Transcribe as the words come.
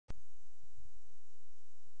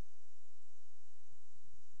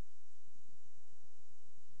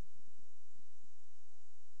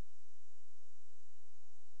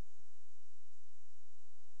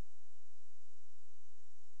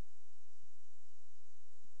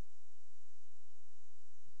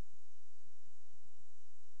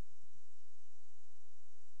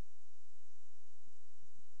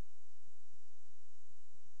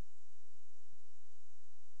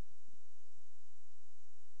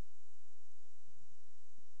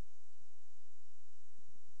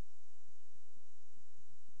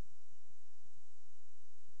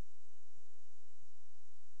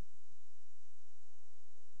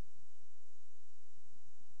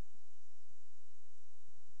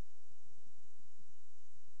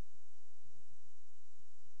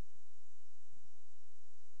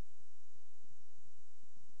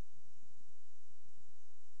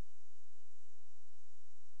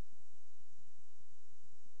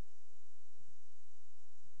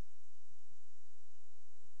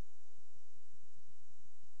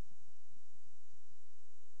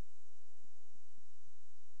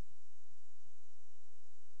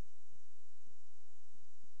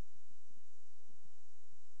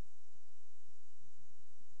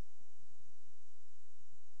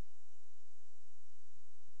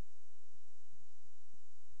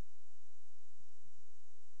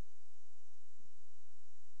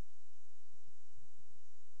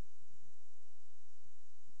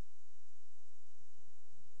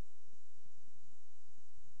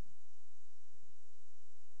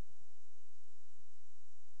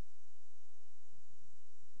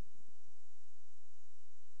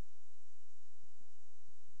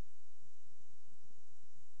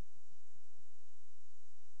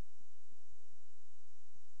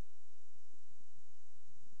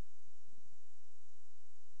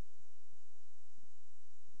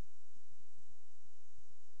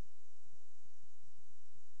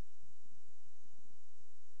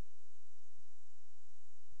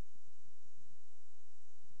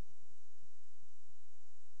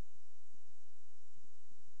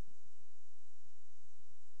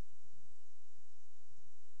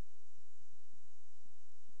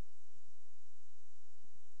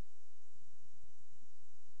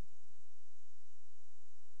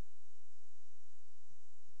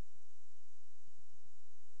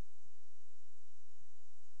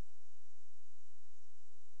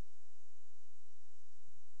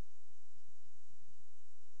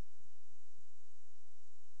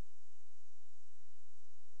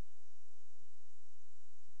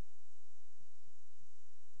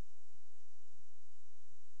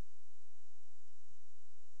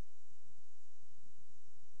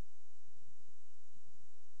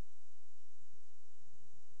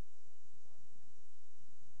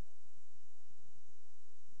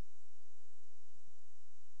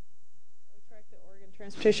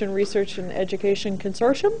Transportation Research and Education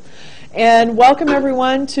Consortium, and welcome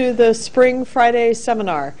everyone to the Spring Friday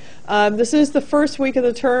Seminar. This is the first week of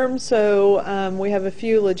the term, so we have a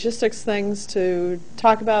few logistics things to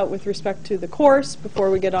talk about with respect to the course before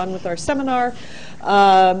we get on with our seminar.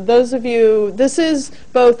 Those of you, this is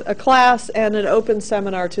both a class and an open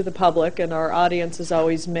seminar to the public, and our audience is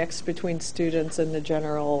always mixed between students and the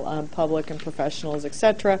general public and professionals,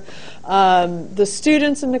 etc. The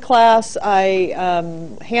students in the class, I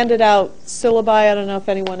handed out syllabi. I don't know if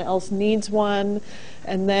anyone else needs one.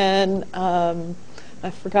 And then I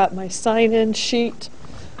forgot my sign-in sheet.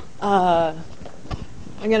 I'm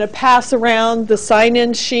going to pass around the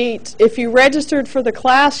sign-in sheet. If you registered for the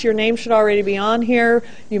class, your name should already be on here.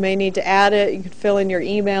 You may need to add it. You can fill in your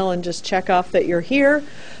email and just check off that you're here.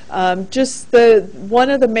 One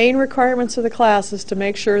of the main requirements of the class is to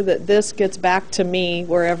make sure that this gets back to me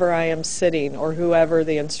wherever I am sitting or whoever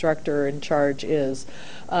the instructor in charge is.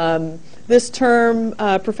 This term,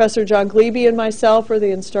 Professor John Glebe and myself are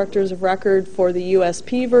the instructors of record for the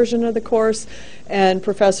USP version of the course, and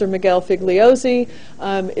Professor Miguel Figliozzi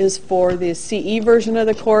is for the CE version of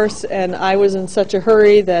the course, and I was in such a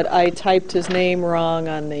hurry that I typed his name wrong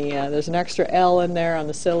on the, there's an extra L in there on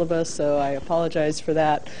the syllabus, so I apologize for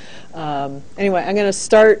that. Anyway, I'm going to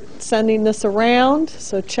start sending this around,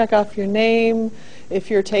 so check off your name if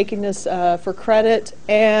you're taking this for credit.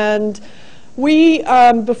 And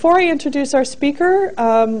before I introduce our speaker,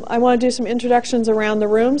 I want to do some introductions around the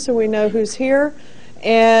room so we know who's here.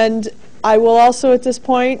 And I will also at this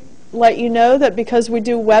point let you know that because we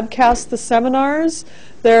do webcast the seminars,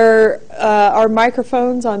 there are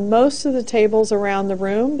microphones on most of the tables around the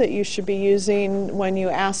room that you should be using when you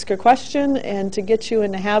ask a question. And to get you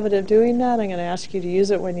in the habit of doing that, I'm going to ask you to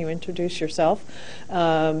use it when you introduce yourself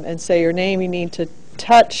and say your name. You need to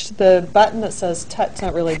touch the button that says touch. It's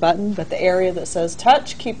not really a button, but the area that says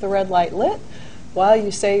touch. Keep the red light lit while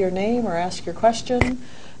you say your name or ask your question.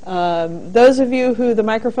 Those of you who the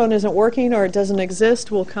microphone isn't working or it doesn't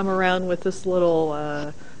exist will come around with this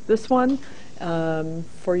little, this one,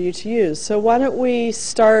 for you to use. So why don't we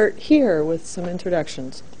start here with some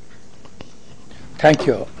introductions. Thank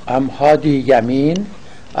you. I'm Hadi Yamin.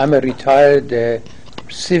 I'm a retired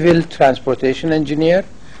civil transportation engineer,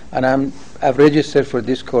 and I've registered for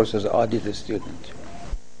this course as an audit student.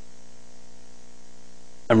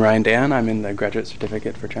 I'm Ryan Dan. I'm in the Graduate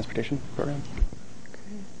Certificate for Transportation program.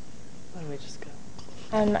 Why don't we just go?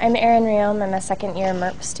 I'm Erin Riom. I'm a second-year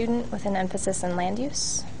MERP student with an emphasis in land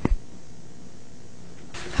use.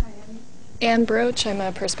 Hi, I'm Ann Broach. I'm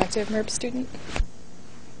a prospective MERP student.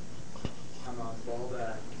 I'm Oswald,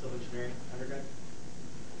 civil engineering undergrad.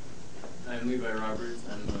 I'm Levi Roberts.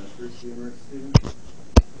 I'm a first-year MERP student.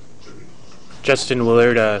 Justin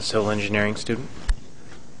Willard, civil engineering student.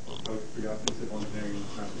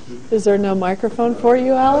 Is there no microphone for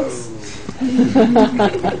you, Alex?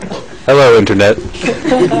 Hello, Internet.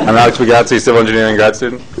 I'm Alex Bugazzi, civil engineering grad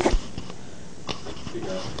student.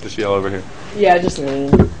 Just yell over here. Yeah, just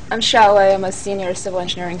lean. I'm Xiaowei. I'm a senior civil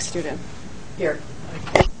engineering student. Here.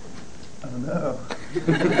 Oh, no.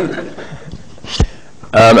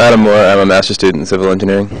 I'm Adam Moore. I'm a master's student in civil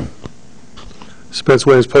engineering. Spence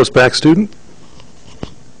Ways, post-bac student.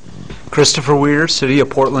 Christopher Weir, City of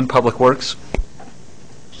Portland Public Works.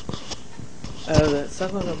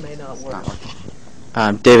 Some of them may not work.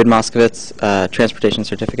 David Moskowitz, Transportation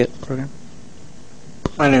Certificate Program.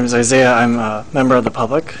 My name is Isaiah. I'm a member of the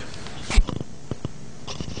public.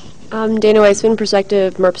 I'm Dana Weissman,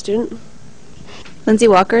 prospective MERP student. Lindsay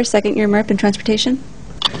Walker, second year MERP in Transportation.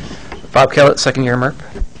 Bob Kellett, second year MERP.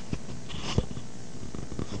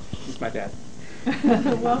 It's my dad.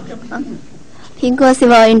 Welcome. Pinko,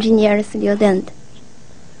 civil engineer student.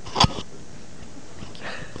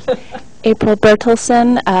 April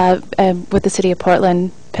Bertelson, with the City of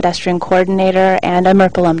Portland, pedestrian coordinator, and a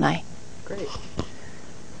MERP alumni. Great.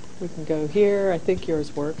 We can go here. I think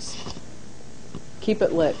yours works. Keep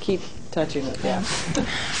it lit. Keep touching it. Yeah.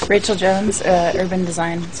 Rachel Jones, Urban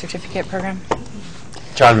Design Certificate Program.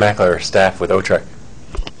 John Mackler, staff with OTREC.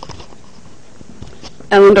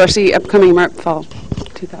 Ellen Dorsey, upcoming MERP fall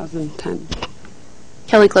 2010.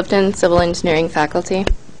 Kelly Clifton, civil engineering faculty.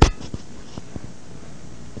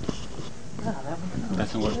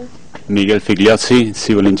 Miguel Figliozzi,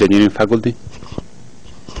 civil engineering faculty.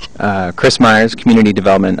 Chris Myers, community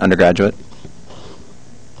development undergraduate.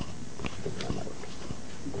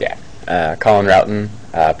 Yeah. Colin Roughton,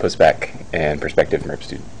 postbac and prospective MERP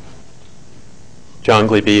student. John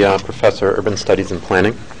Glebe, professor, urban studies and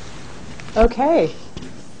planning. Okay.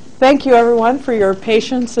 thank you, everyone, for your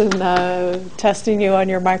patience in testing you on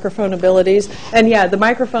your microphone abilities. And yeah, the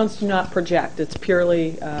microphones do not project. It's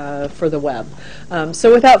purely for the web.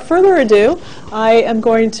 So without further ado, I am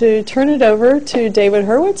going to turn it over to David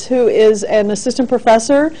Hurwitz, who is an assistant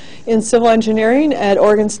professor in civil engineering at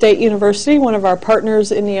Oregon State University, one of our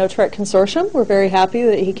partners in the OTREC consortium. We're very happy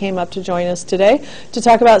that he came up to join us today to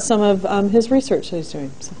talk about some of his research that he's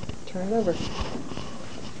doing. So turn it over.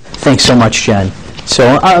 Thanks so much, Jen.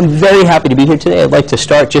 So I'm very happy to be here today. I'd like to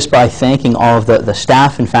start just by thanking all of the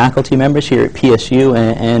staff and faculty members here at PSU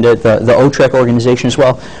and at the OTREC organization as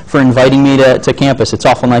well for inviting me to campus. It's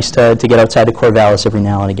awful nice to get outside of Corvallis every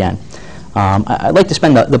now and again. I'd like to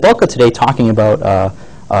spend the bulk of today talking about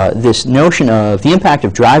this notion of the impact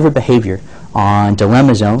of driver behavior on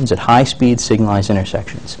dilemma zones at high-speed signalized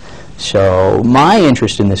intersections. So my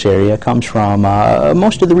interest in this area comes from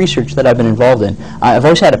most of the research that I've been involved in. I've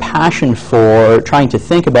always had a passion for trying to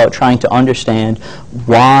think about, trying to understand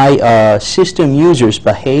why system users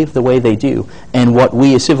behave the way they do and what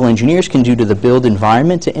we as civil engineers can do to the build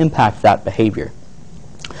environment to impact that behavior.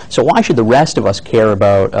 So why should the rest of us care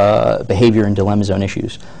about behavior and dilemma zone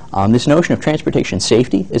issues? This notion of transportation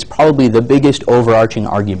safety is probably the biggest overarching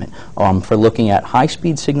argument for looking at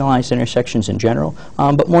high-speed signalized intersections in general,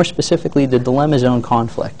 but more specifically the dilemma zone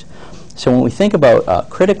conflict. So when we think about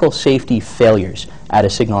critical safety failures at a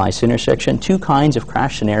signalized intersection, two kinds of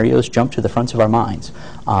crash scenarios jump to the fronts of our minds.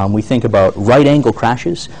 We think about right-angle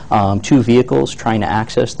crashes, two vehicles trying to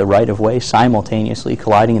access the right-of-way simultaneously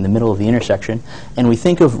colliding in the middle of the intersection, and we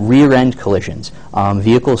think of rear-end collisions,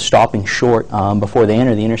 vehicles stopping short before they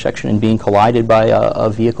enter the intersection and being collided by a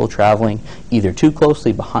vehicle traveling either too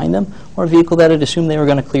closely behind them or a vehicle that had assumed they were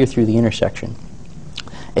going to clear through the intersection.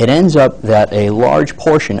 It ends up that a large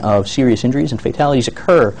portion of serious injuries and fatalities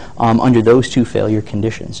occur under those two failure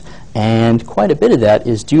conditions. And quite a bit of that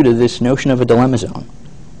is due to this notion of a dilemma zone.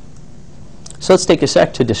 So let's take a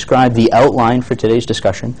sec to describe the outline for today's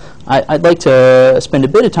discussion. I'd like to spend a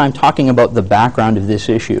bit of time talking about the background of this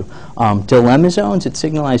issue. Dilemma zones at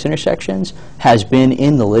signalized intersections has been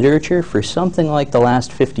in the literature for something like the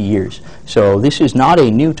last 50 years. So this is not a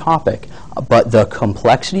new topic, but the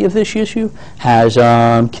complexity of this issue has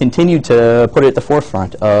continued to put it at the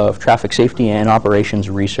forefront of traffic safety and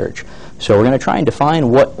operations research. So we're going to try and define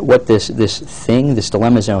what this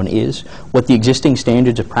dilemma zone is, what the existing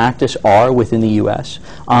standards of practice are within the U.S.,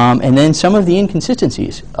 and then some of the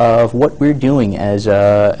inconsistencies of what we're doing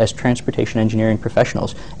as transportation engineering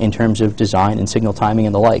professionals in terms of design and signal timing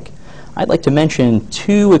and the like. I'd like to mention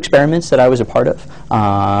two experiments that I was a part of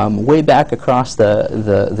way back across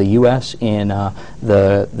the U.S. in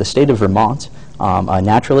the state of Vermont. A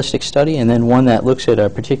naturalistic study, and then one that looks at a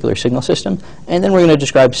particular signal system, and then we're going to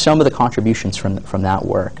describe some of the contributions from that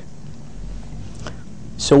work.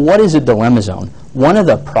 So what is a dilemma zone? One of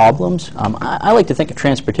the problems, I like to think of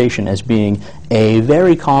transportation as being a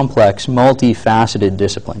very complex, multifaceted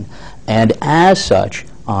discipline, and as such,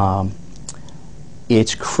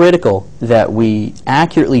 it's critical that we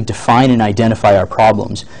accurately define and identify our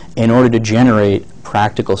problems in order to generate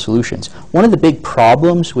practical solutions. One of the big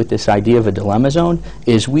problems with this idea of a dilemma zone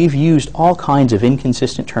is we've used all kinds of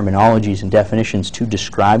inconsistent terminologies and definitions to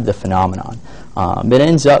describe the phenomenon. It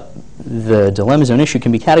ends up, the dilemma zone issue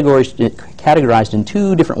can be categorized in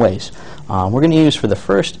two different ways. We're going to use for the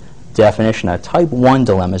first definition a type 1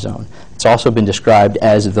 dilemma zone. It's also been described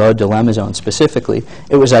as the dilemma zone specifically.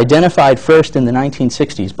 It was identified first in the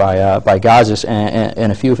 1960s by Gazis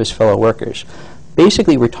and a few of his fellow workers.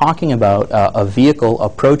 Basically, we're talking about a vehicle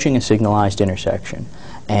approaching a signalized intersection.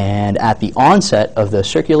 And at the onset of the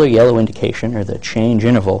circular yellow indication, or the change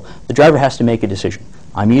interval, the driver has to make a decision.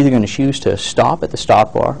 I'm either going to choose to stop at the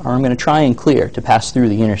stop bar, or I'm going to try and clear to pass through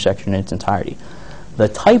the intersection in its entirety. The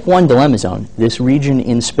type 1 dilemma zone, this region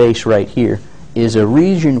in space right here, is a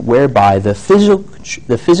region whereby the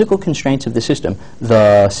physical constraints of the system,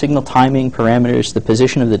 the signal timing parameters, the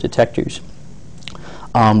position of the detectors,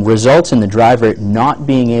 results in the driver not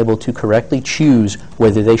being able to correctly choose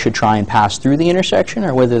whether they should try and pass through the intersection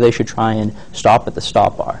or whether they should try and stop at the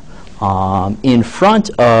stop bar. In front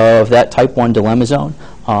of that type 1 dilemma zone,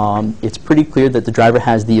 it's pretty clear that the driver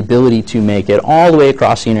has the ability to make it all the way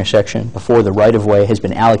across the intersection before the right-of-way has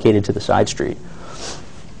been allocated to the side street.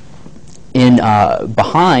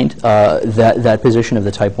 Behind that position of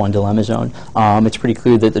the type 1 dilemma zone, it's pretty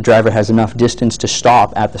clear that the driver has enough distance to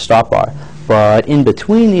stop at the stop bar. But in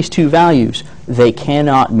between these two values, they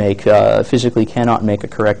cannot make, physically cannot make a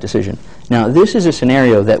correct decision. Now, this is a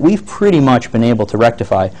scenario that we've pretty much been able to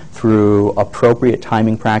rectify through appropriate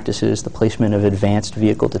timing practices, the placement of advanced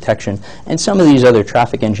vehicle detection, and some of these other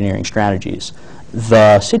traffic engineering strategies.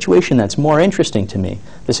 The situation that's more interesting to me,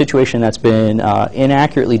 the situation that's been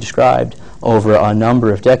inaccurately described over a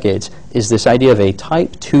number of decades, is this idea of a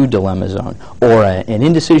type 2 dilemma zone, or an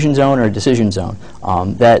indecision zone or a decision zone.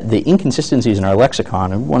 That the inconsistencies in our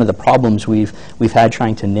lexicon are one of the problems we've had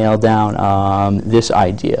trying to nail down this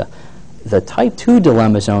idea. The type 2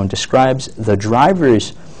 dilemma zone describes the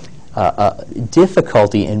driver's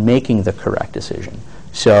difficulty in making the correct decision.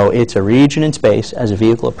 So it's a region in space as a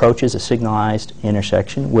vehicle approaches a signalized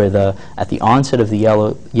intersection where at the onset of the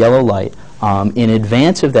yellow light, in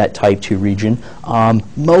advance of that type 2 region,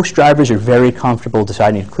 most drivers are very comfortable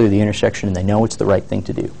deciding to clear the intersection and they know it's the right thing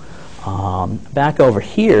to do. Back over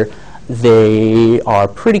here, they are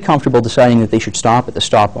pretty comfortable deciding that they should stop at the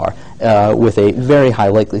stop bar with a very high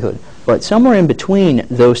likelihood. But somewhere in between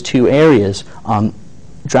those two areas,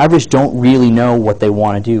 drivers don't really know what they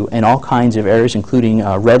want to do, and all kinds of errors, including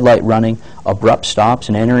red light running, abrupt stops,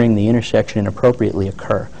 and entering the intersection inappropriately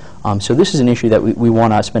occur. So this is an issue that we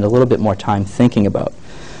want to spend a little bit more time thinking about.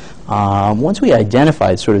 Once we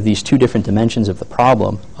identified sort of these two different dimensions of the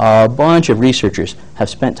problem, a bunch of researchers have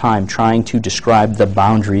spent time trying to describe the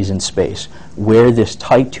boundaries in space, where this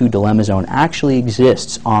type 2 dilemma zone actually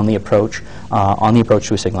exists on the approach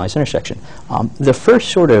to a signalized intersection. The first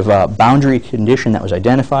sort of boundary condition that was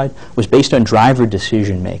identified was based on driver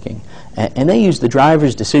decision making, and they used the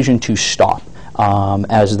driver's decision to stop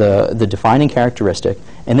as the defining characteristic.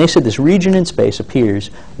 And they said this region in space appears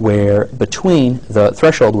where between the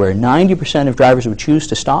threshold where 90% of drivers would choose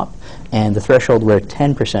to stop and the threshold where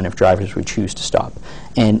 10% of drivers would choose to stop.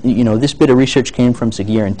 And this bit of research came from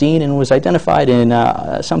Zagier and Dean and was identified in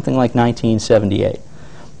something like 1978.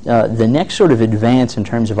 The next sort of advance in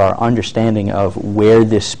terms of our understanding of where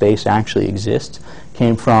this space actually exists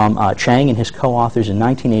came from Chang and his co-authors in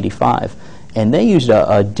 1985. And they used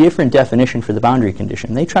a different definition for the boundary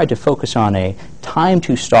condition. They tried to focus on a time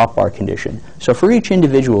to stop bar condition. So for each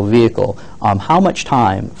individual vehicle, how much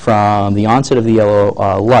time from the onset of the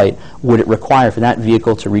yellow light would it require for that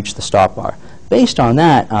vehicle to reach the stop bar? Based on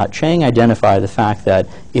that, Chang identified the fact that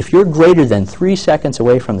if you're greater than 3 seconds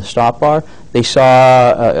away from the stop bar, they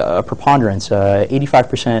saw a preponderance,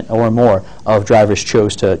 85% or more of drivers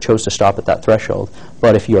chose to stop at that threshold.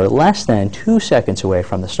 But if you're less than 2 seconds away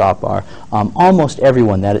from the stop bar, almost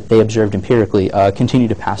everyone that they observed empirically continued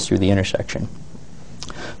to pass through the intersection.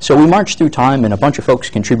 So we marched through time, and a bunch of folks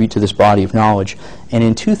contribute to this body of knowledge. And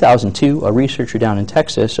in 2002, a researcher down in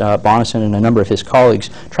Texas, Bonison and a number of his colleagues,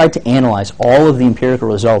 tried to analyze all of the empirical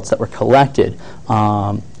results that were collected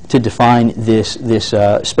to define this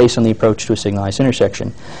space on the approach to a signalized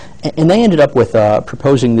intersection. And they ended up with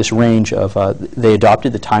proposing this range of, they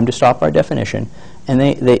adopted the time to stop bar definition, and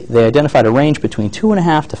they identified a range between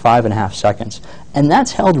 2.5 to 5.5 seconds. And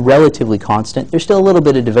that's held relatively constant. There's still a little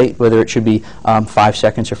bit of debate whether it should be 5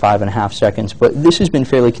 seconds or 5.5 seconds, but this has been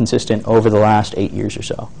fairly consistent over the last 8 years or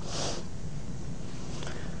so.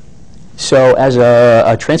 So as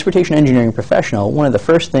a transportation engineering professional, one of the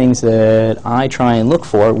first things that I try and look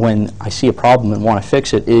for when I see a problem and want to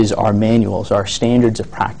fix it is our manuals, our standards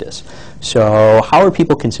of practice. So how are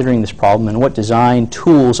people considering this problem, and what design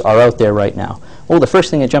tools are out there right now? Well, the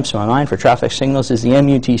first thing that jumps to my mind for traffic signals is the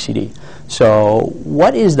MUTCD. So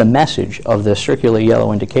what is the message of the circular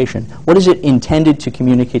yellow indication? What is it intended to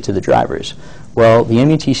communicate to the drivers? Well, the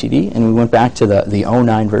MUTCD, and we went back to the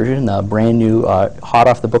 09 version, the brand new hot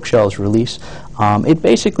off the bookshelves release, it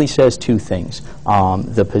basically says two things.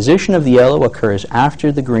 The position of the yellow occurs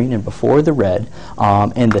after the green and before the red,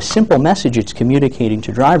 and the simple message it's communicating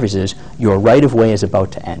to drivers is your right-of-way is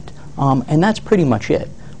about to end. And that's pretty much it.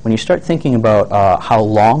 When you start thinking about how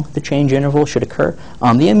long the change interval should occur,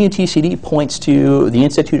 the MUTCD points to the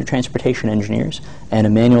Institute of Transportation Engineers and a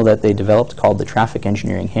manual that they developed called the Traffic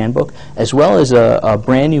Engineering Handbook, as well as a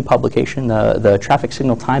brand new publication, the Traffic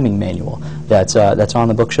Signal Timing Manual, that's on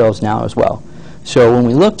the bookshelves now as well. So when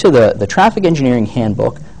we look to the Traffic Engineering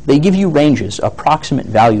Handbook, they give you ranges, approximate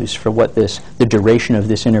values for what the duration of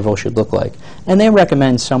this interval should look like. And they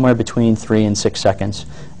recommend somewhere between 3 and 6 seconds.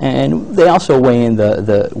 And they also weigh in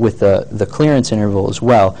with the clearance interval as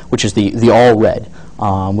well, which is the all red,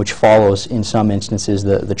 which follows in some instances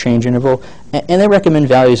the change interval. And they recommend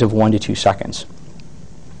values of 1 to 2 seconds.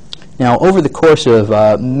 Now, over the course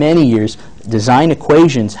of many years, design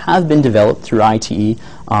equations have been developed through ITE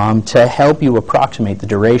to help you approximate the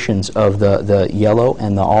durations of the yellow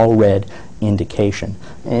and the all red indication.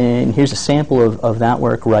 And here's a sample of that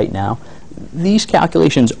work right now. these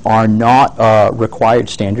calculations are not required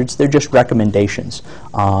standards, they're just recommendations.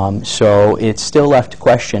 So it's still left to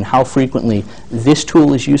question how frequently this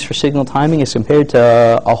tool is used for signal timing as compared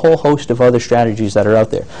to a whole host of other strategies that are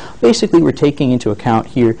out there. Basically, we're taking into account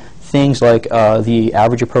here things like the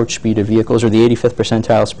average approach speed of vehicles, or the 85th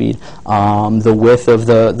percentile speed, the width of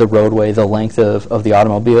the roadway, the length of the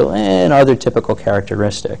automobile, and other typical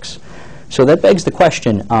characteristics. So that begs the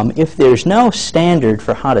question, if there's no standard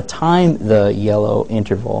for how to time the yellow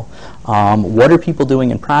interval, what are people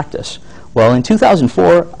doing in practice? Well, in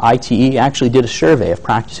 2004, ITE actually did a survey of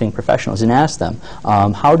practicing professionals and asked them,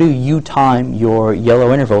 how do you time your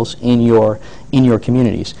yellow intervals in your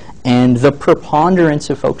communities? And the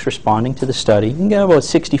preponderance of folks responding to the study, you can get about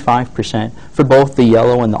 65% for both the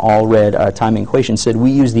yellow and the all red timing equation, said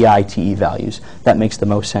we use the ITE values. That makes the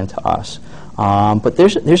most sense to us. But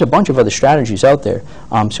there's a bunch of other strategies out there.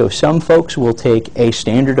 So some folks will take a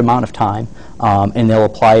standard amount of time and they'll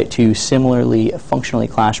apply it to similarly functionally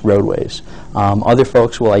classed roadways. Other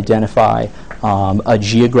folks will identify a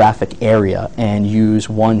geographic area and use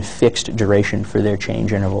one fixed duration for their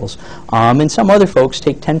change intervals. And some other folks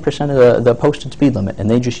take 10% of the posted speed limit and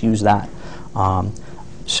they just use that.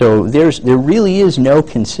 So there really is no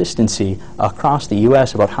consistency across the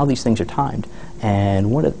U.S. about how these things are timed.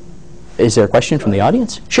 And is there a question from the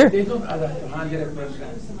audience? Sure. They don't add up to 100%.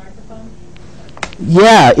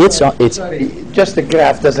 Yeah, it's Sorry, just the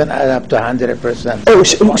graph doesn't add up to 100%. Oh,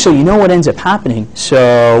 so you know what ends up happening?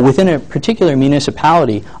 So within a particular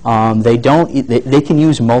municipality, they can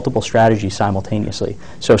use multiple strategies simultaneously.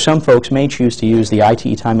 So some folks may choose to use the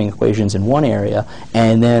ITE timing equations in one area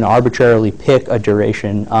and then arbitrarily pick a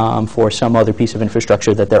duration for some other piece of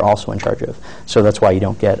infrastructure that they're also in charge of. So that's why you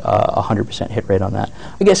don't get a 100% hit rate on that.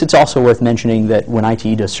 I guess it's also worth mentioning that when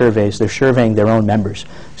ITE does surveys, they're surveying their own members.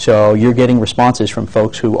 So you're getting responses from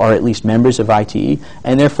folks who are at least members of ITE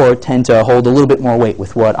and therefore tend to hold a little bit more weight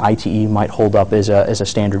with what ITE might hold up as a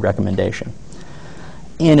standard recommendation.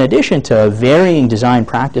 In addition to varying design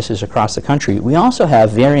practices across the country, we also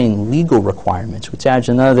have varying legal requirements, which adds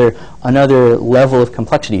another level of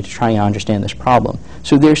complexity to trying to understand this problem.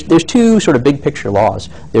 So there's two sort of big picture laws.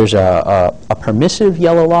 There's a permissive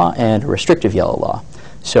yellow law and a restrictive yellow law.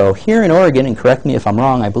 So here in Oregon, and correct me if I'm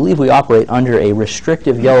wrong, I believe we operate under a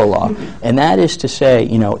restrictive yellow law, and that is to say,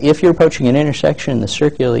 if you're approaching an intersection and the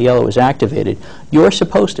circular yellow is activated, you're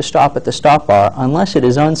supposed to stop at the stop bar unless it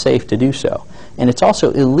is unsafe to do so. And it's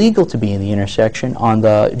also illegal to be in the intersection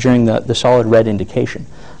during the solid red indication.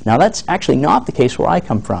 Now that's actually not the case where I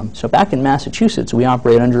come from. So back in Massachusetts, we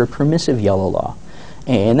operate under a permissive yellow law.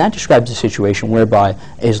 And that describes a situation whereby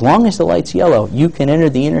as long as the light's yellow, you can enter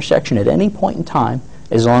the intersection at any point in time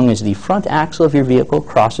as long as the front axle of your vehicle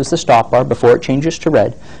crosses the stop bar before it changes to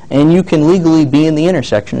red, and you can legally be in the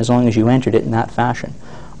intersection as long as you entered it in that fashion.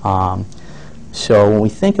 So when we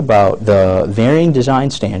think about the varying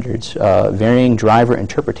design standards, varying driver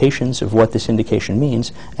interpretations of what this indication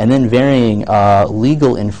means, and then varying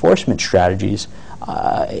legal enforcement strategies,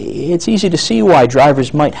 it's easy to see why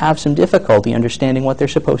drivers might have some difficulty understanding what they're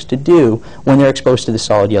supposed to do when they're exposed to the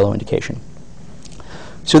solid yellow indication.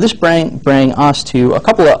 So this bring us to a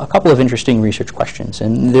couple of interesting research questions,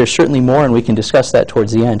 and there's certainly more, and we can discuss that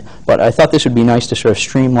towards the end. But I thought this would be nice to sort of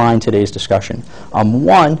streamline today's discussion.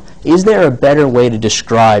 One, is there a better way to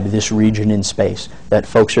describe this region in space that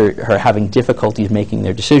folks are having difficulties making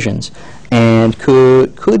their decisions? And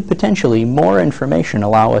could potentially more information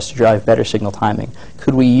allow us to drive better signal timing?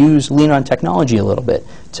 Could we lean on technology a little bit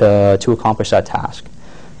to accomplish that task?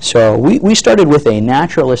 So we started with a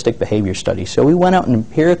naturalistic behavior study. So we went out and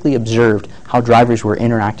empirically observed how drivers were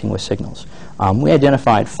interacting with signals. We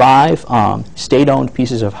identified 5 state-owned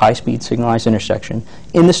pieces of high-speed signalized intersection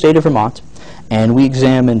in the state of Vermont, and we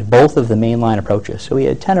examined both of the mainline approaches. So we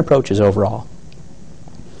had 10 approaches overall.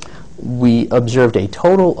 We observed a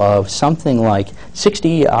total of something like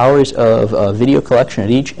 60 hours of video collection at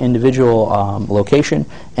each individual location,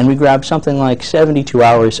 and we grabbed something like 72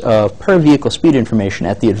 hours of per-vehicle speed information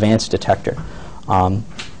at the advanced detector.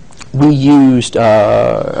 We used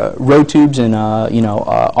road tubes and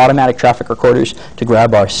automatic traffic recorders to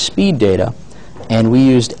grab our speed data, and we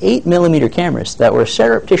used 8mm cameras that were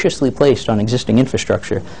surreptitiously placed on existing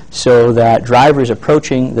infrastructure so that drivers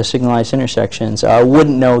approaching the signalized intersections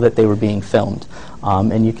wouldn't know that they were being filmed.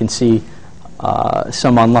 And you can see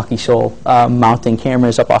some unlucky soul mounting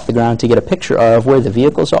cameras up off the ground to get a picture of where the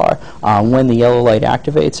vehicles are, when the yellow light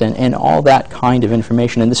activates, and all that kind of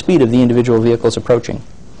information, and the speed of the individual vehicles approaching.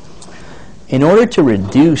 In order to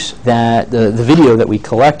reduce the video that we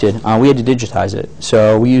collected, we had to digitize it.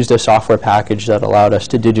 So we used a software package that allowed us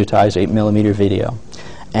to digitize 8mm video.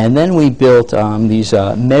 And then we built these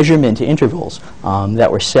measurement intervals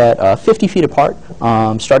that were set 50 feet apart,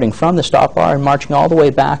 starting from the stop bar and marching all the way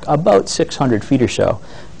back about 600 feet or so.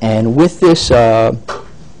 And with this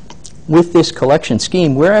collection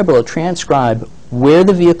scheme, we're able to transcribe where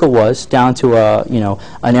the vehicle was down to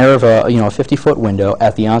an error of a 50-foot window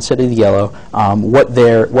at the onset of the yellow, what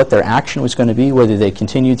their action was going to be, whether they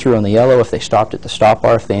continued through on the yellow, if they stopped at the stop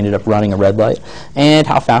bar, if they ended up running a red light, and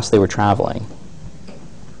how fast they were traveling.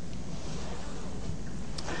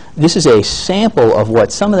 This is a sample of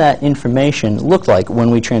what some of that information looked like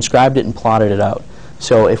when we transcribed it and plotted it out.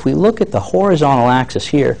 So if we look at the horizontal axis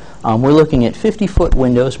here, we're looking at 50-foot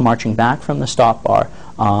windows marching back from the stop bar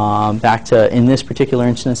back to, in this particular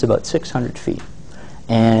instance, about 600 feet.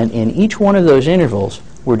 And in each one of those intervals,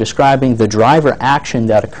 we're describing the driver action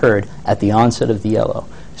that occurred at the onset of the yellow.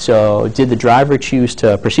 So did the driver choose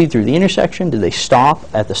to proceed through the intersection? Did they stop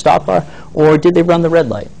at the stop bar? Or did they run the red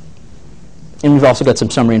light? And we've also got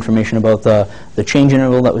some summary information about the change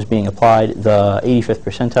interval that was being applied, the 85th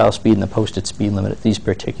percentile speed, and the posted speed limit at these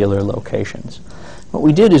particular locations. What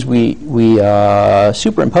we did is we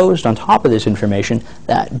superimposed on top of this information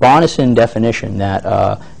that Bonnison definition, that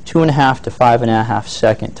 2.5 to 5.5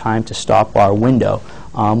 second time to stop bar window,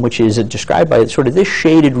 which is described by sort of this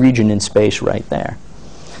shaded region in space right there.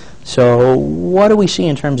 So what do we see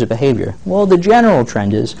in terms of behavior? Well, the general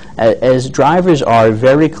trend is as drivers are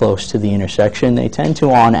very close to the intersection, they tend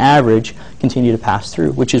to, on average, continue to pass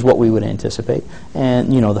through, which is what we would anticipate.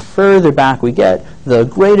 And the further back we get, the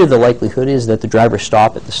greater the likelihood is that the drivers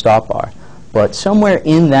stop at the stop bar. But somewhere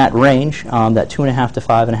in that range, that 2.5 to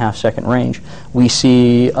 5.5 second range, we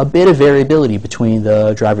see a bit of variability between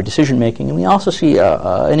the driver decision making, and we also see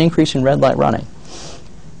an increase in red light running.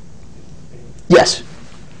 Yes?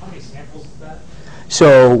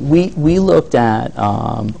 So we looked at,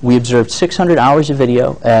 we observed 600 hours of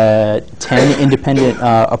video at 10 independent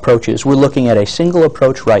approaches. We're looking at a single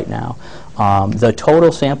approach right now. The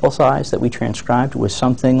total sample size that we transcribed was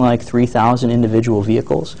something like 3,000 individual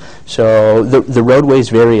vehicles. So the roadways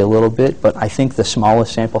vary a little bit, but I think the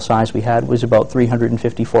smallest sample size we had was about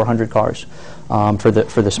 350, 400 cars for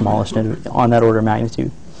the smallest on that order of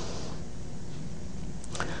magnitude.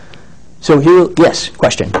 So here, yes,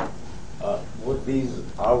 question. Would these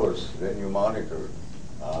hours when you monitored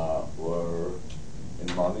were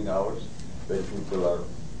in morning hours when people are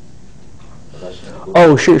rushing to go?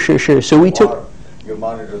 Oh, sure. So we took... You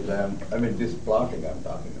monitor them, I mean this plotting I'm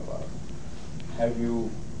talking about. Have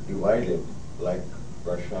you divided like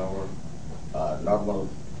rush hour, normal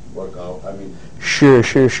workout, I mean... Sure.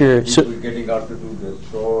 People So getting out to do the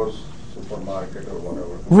chores, supermarket or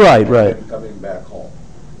whatever. Right. And then coming back home.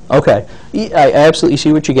 Okay. I absolutely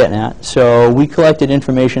see what you're getting at. So we collected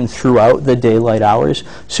information throughout the daylight hours.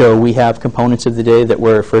 So we have components of the day that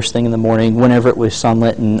were first thing in the morning, whenever it was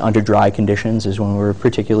sunlit and under dry conditions is when we were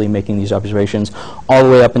particularly making these observations, all the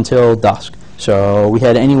way up until dusk. So we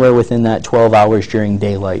had anywhere within that 12 hours during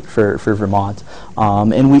daylight for Vermont.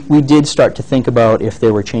 And we did start to think about if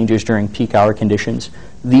there were changes during peak hour conditions.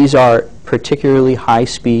 These are particularly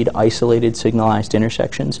high-speed, isolated, signalized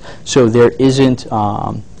intersections. So there isn't...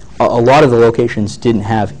 a lot of the locations didn't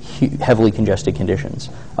have heavily congested conditions.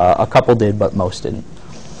 A couple did, but most didn't.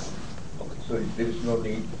 Okay, so there is no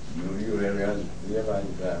need, you realize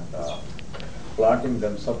that plotting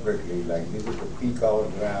them separately, like this is the peak hour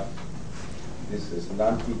graph, this is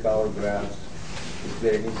non-peak hour graph. Is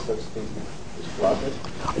there any such thing is plotted?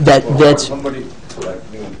 That's somebody like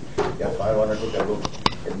me, if I want to take a look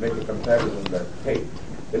and make a comparison that, hey,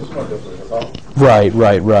 there is no difference at all.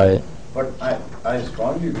 Right. But I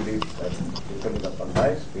strongly believe that, depending upon my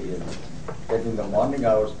experience, that in the morning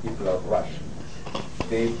hours people are rushed.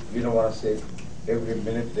 You don't want to say every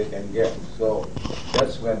minute they can get. So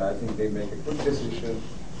that's when I think they make a good decision.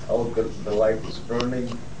 Oh, the light is turning.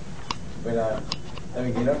 When I'm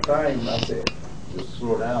having enough time, I say, just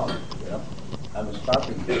slow down. I'm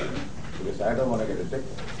stopping here because I don't want to get a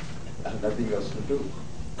ticket. I have nothing else to do.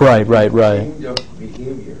 Right. Change of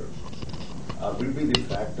behavior will be the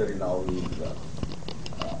factor in all these,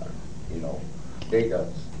 data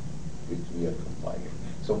which we are compiling.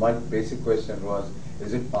 So my basic question was,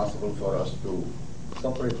 is it possible for us to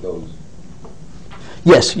separate those?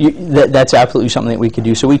 Yes, that's absolutely something that we could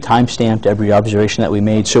do. So we time-stamped every observation that we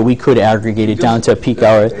made, so we could aggregate it down to peak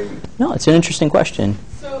hours. No, it's an interesting question.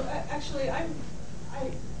 So actually, I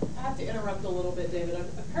have to interrupt a little bit, David.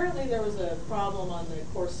 Apparently there was a problem on the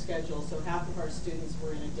course schedule, so half of our students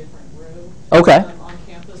were in a different room Okay. On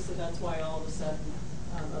campus, so that's why all of a sudden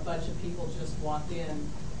a bunch of people just walked in.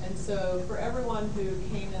 And so for everyone who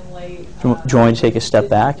came in late... Do you want to take a step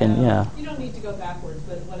back? And yeah. You don't need to go backwards,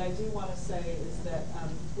 but what I do want to say is that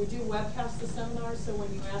we do webcast the seminar, so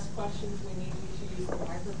when you ask questions, we need you to use the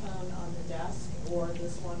microphone on the desk or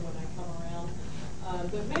this one when I come around.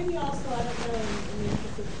 But maybe also, I don't know, in the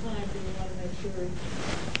interest of time, do we want to make sure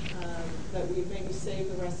that we maybe save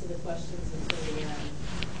the rest of the questions until the end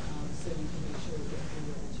so you can make sure we get through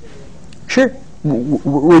the material? Sure.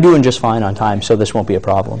 We're doing just fine on time, so this won't be a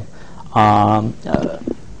problem.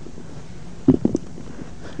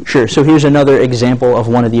 Sure, so here's another example of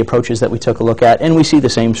one of the approaches that we took a look at, and we see the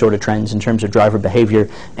same sort of trends in terms of driver behavior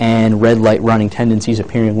and red light running tendencies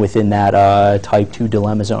appearing within that type 2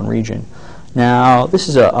 dilemma zone region. Now, this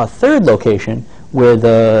is a third location where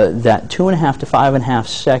that 2.5 to 5.5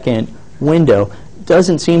 second window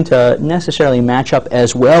doesn't seem to necessarily match up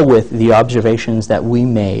as well with the observations that we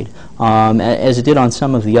made as it did on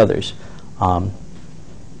some of the others.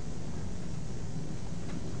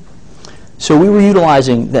 So we were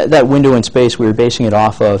utilizing that window in space. We were basing it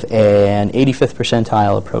off of an 85th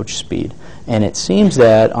percentile approach speed. And it seems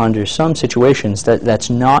that under some situations that's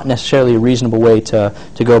not necessarily a reasonable way to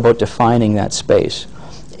go about defining that space.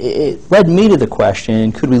 It led me to the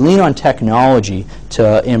question, could we lean on technology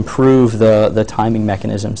to improve the timing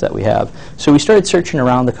mechanisms that we have? So we started searching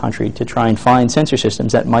around the country to try and find sensor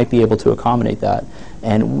systems that might be able to accommodate that.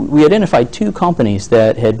 And we identified 2 companies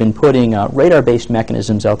that had been putting radar-based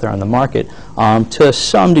mechanisms out there on the market to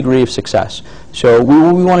some degree of success. So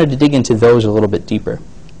we wanted to dig into those a little bit deeper.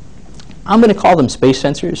 I'm going to call them space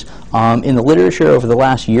sensors. In the literature over the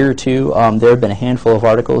last year or two, there have been a handful of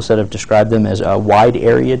articles that have described them as wide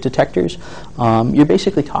area detectors. You're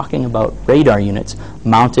basically talking about radar units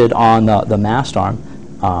mounted on the mast arm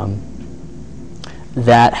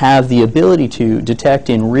that have the ability to detect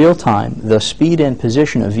in real time the speed and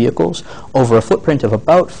position of vehicles over a footprint of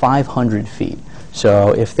about 500 feet.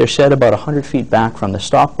 So if they're set about 100 feet back from the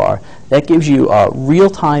stop bar, that gives you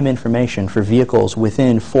real-time information for vehicles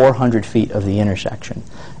within 400 feet of the intersection.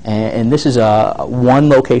 And this is one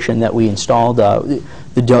location that we installed.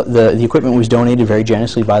 The equipment was donated very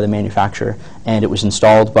generously by the manufacturer, and it was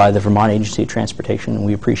installed by the Vermont Agency of Transportation, and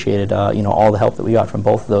we appreciated all the help that we got from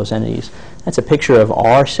both of those entities. That's a picture of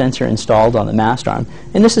our sensor installed on the mast arm,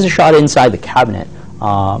 and this is a shot inside the cabinet.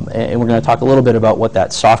 And we're going to talk a little bit about what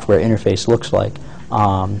that software interface looks like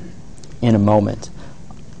in a moment.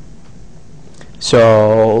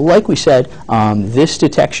 So, like we said, this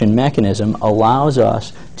detection mechanism allows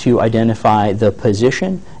us to identify the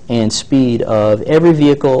position and speed of every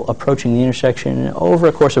vehicle approaching the intersection over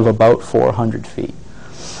a course of about 400 feet.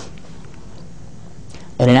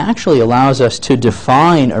 And it actually allows us to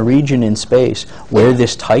define a region in space where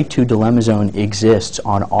this type 2 dilemma zone exists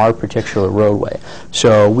on our particular roadway.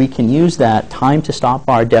 So we can use that time to stop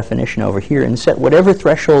bar definition over here and set whatever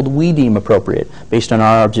threshold we deem appropriate based on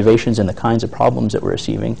our observations and the kinds of problems that we're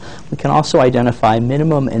receiving. We can also identify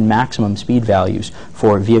minimum and maximum speed values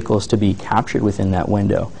for vehicles to be captured within that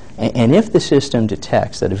window. And if the system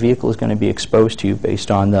detects that a vehicle is going to be exposed to,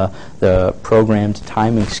 based on the programmed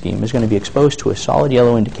timing scheme, is going to be exposed to a solid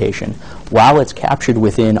yellow indication, while it's captured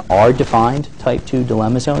within our defined type 2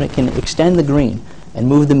 dilemma zone, it can extend the green and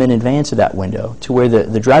move them in advance of that window to where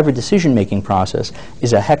the driver decision-making process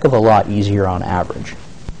is a heck of a lot easier on average.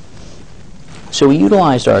 So we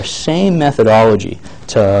utilized our same methodology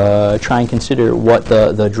to try and consider what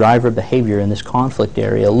the driver behavior in this conflict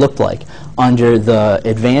area looked like under the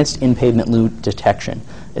advanced in-pavement loop detection.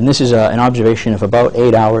 And this is an observation of about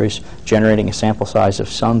 8 hours, generating a sample size of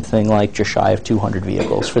something like just shy of 200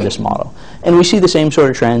 vehicles for this model. And we see the same sort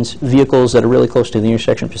of trends. Vehicles that are really close to the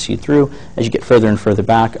intersection proceed through. As you get further and further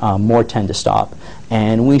back, more tend to stop.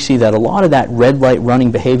 And we see that a lot of that red light running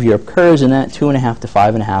behavior occurs in that 2.5 to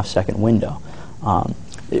 5.5 second window.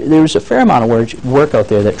 There was a fair amount of work out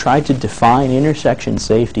there that tried to define intersection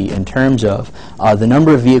safety in terms of the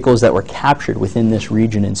number of vehicles that were captured within this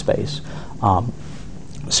region in space.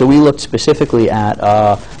 So we looked specifically at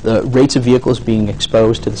the rates of vehicles being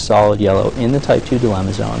exposed to the solid yellow in the type 2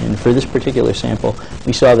 dilemma zone. And for this particular sample,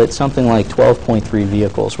 we saw that something like 12.3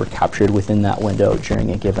 vehicles were captured within that window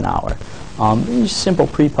during a given hour. Just simple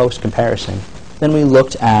pre-post comparison. Then we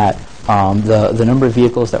looked at the number of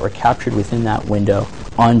vehicles that were captured within that window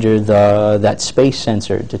under that space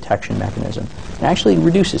sensor detection mechanism. It actually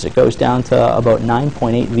reduces. It goes down to about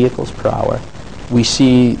 9.8 vehicles per hour. We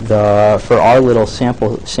see for our little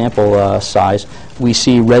sample size, we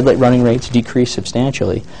see red light running rates decrease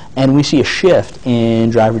substantially, and we see a shift in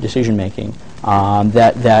driver decision making.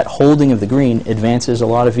 That holding of the green advances a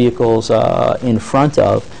lot of vehicles in front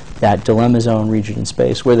of that dilemma zone region in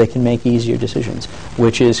space where they can make easier decisions,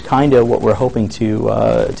 which is kind of what we're hoping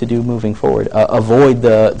to do moving forward. Avoid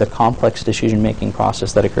the complex decision-making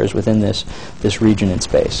process that occurs within this region in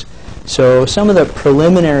space. So some of the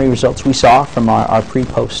preliminary results we saw from our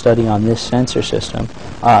pre-post study on this sensor system,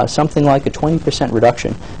 something like a 20%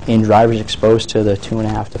 reduction in drivers exposed to the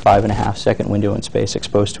 2.5 to 5.5 second window in space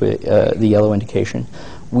exposed to the yellow indication.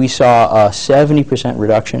 We saw a 70%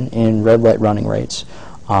 reduction in red light running rates.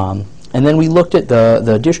 And then we looked at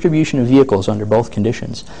the distribution of vehicles under both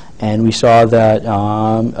conditions, and we saw that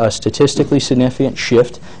a statistically significant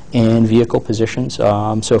shift in vehicle positions.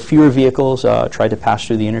 So fewer vehicles tried to pass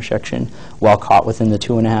through the intersection while caught within the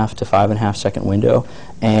 2.5 to 5.5 second window,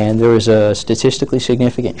 and there was a statistically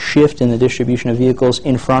significant shift in the distribution of vehicles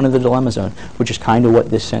in front of the dilemma zone, which is kind of what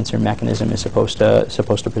this sensor mechanism is supposed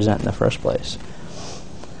to present in the first place.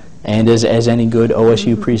 And as any good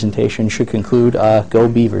OSU presentation should conclude, go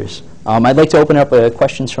Beavers. I'd like to open up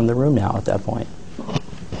questions from the room now at that point.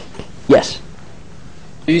 Yes?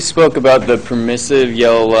 You spoke about the permissive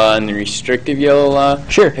yellow law and the restrictive yellow law.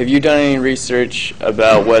 Sure. Have you done any research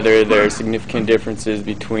about whether there are significant differences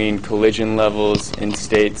between collision levels in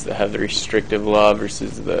states that have the restrictive law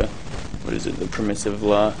versus the permissive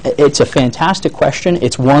law? It's a fantastic question.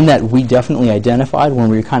 It's one that we definitely identified when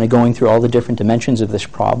we were kind of going through all the different dimensions of this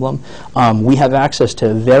problem. We have access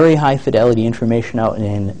to very high fidelity information out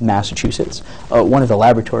in Massachusetts. One of the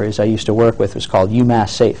laboratories I used to work with was called UMass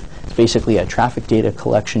Safe. It's basically a traffic data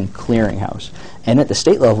collection clearinghouse. And at the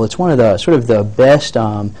state level, it's one of the sort of the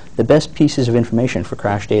best pieces of information for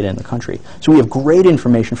crash data in the country. So we have great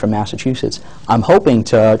information from Massachusetts. I'm hoping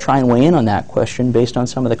to try and weigh in on that question based on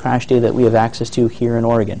some of the crash data that we have access to here in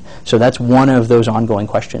Oregon. So that's one of those ongoing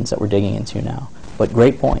questions that we're digging into now. But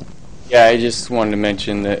great point. Yeah, I just wanted to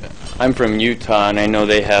mention that I'm from Utah, and I know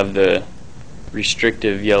they have the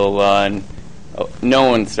restrictive yellow law, and no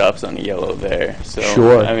one stops on a yellow there. So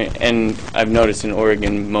sure. I mean, and I've noticed in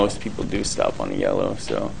Oregon most people do stop on a yellow.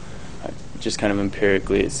 So just kind of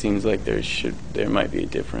empirically, it seems like there might be a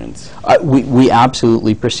difference. We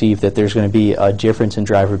absolutely perceive that there's going to be a difference in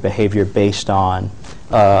driver behavior based on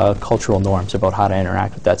cultural norms about how to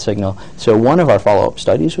interact with that signal. So one of our follow-up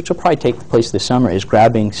studies, which will probably take place this summer, is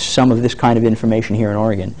grabbing some of this kind of information here in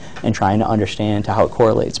Oregon and trying to understand how it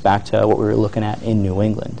correlates back to what we were looking at in New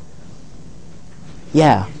England.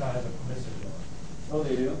 Yeah. Oh,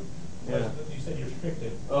 they do? Yeah. You said you're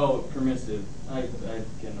restricted. Oh, permissive. I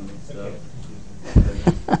get them mixed up.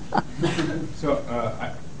 So,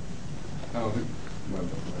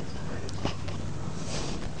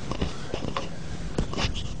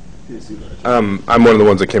 I'm one of the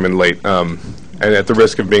ones that came in late. And at the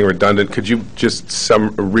risk of being redundant, could you just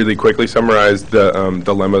really quickly summarize the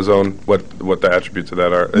dilemma zone, what the attributes of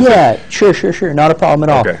that are? Sure. Not a problem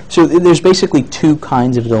at all. Okay. So there's basically two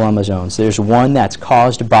kinds of dilemma zones. There's one that's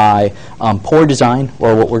caused by poor design,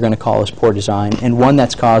 or what we're going to call as poor design, and one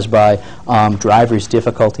that's caused by drivers'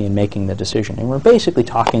 difficulty in making the decision. And we're basically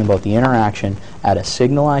talking about the interaction at a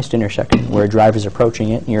signalized intersection where a driver's approaching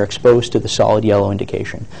it and you're exposed to the solid yellow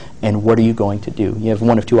indication. And what are you going to do? You have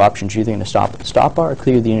one of two options. You're either going to stop at the stop bar or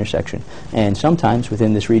clear the intersection. And sometimes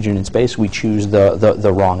within this region in space, we choose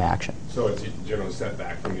the wrong action. So it's generally set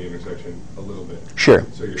back from the intersection a little bit. Sure.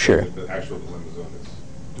 So you're sure. saying that the actual dilemma zone is,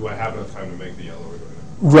 do I have enough time to make the yellow or do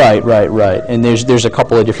I not? Right. And there's a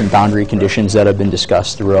couple of different boundary conditions that have been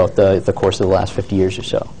discussed throughout the course of the last 50 years or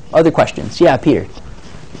so. Other questions? Yeah, Peter.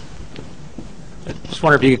 Just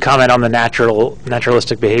wonder if you could comment on the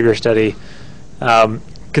naturalistic behavior study.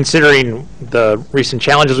 Considering the recent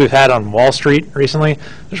challenges we've had on Wall Street recently,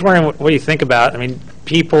 just wondering what you think about. I mean,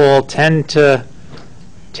 people tend to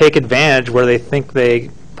take advantage where they think they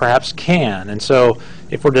perhaps can, and so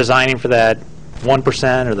if we're designing for that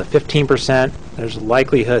 1% or the 15%, there's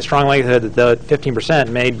a strong likelihood that the 15%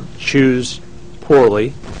 may choose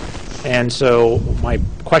poorly. And so my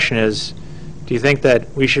question is, do you think that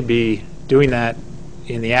we should be doing that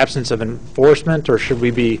in the absence of enforcement, or should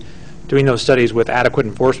we be doing those studies with adequate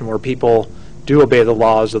enforcement where people do obey the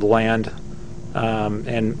laws of the land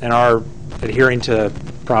and are adhering to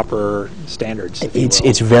proper standards?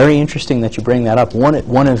 It's very interesting that you bring that up. One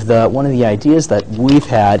of the ideas that we've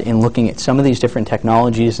had in looking at some of these different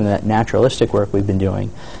technologies and that naturalistic work we've been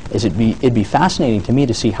doing is it'd be fascinating to me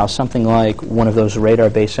to see how something like one of those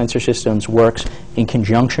radar-based sensor systems works in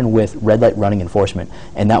conjunction with red light running enforcement.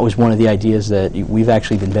 And that was one of the ideas that we've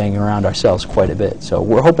actually been banging around ourselves quite a bit. So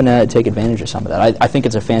we're hoping to take advantage of some of that. I think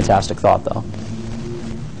it's a fantastic thought, though.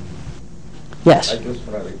 Yes? I just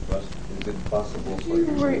want to request, is it possible for you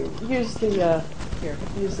to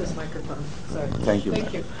use this microphone. Sorry. Thank you.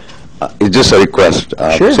 Thank you. It's just a request.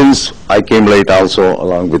 Sure. Since I came late also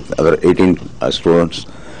along with other 18 students,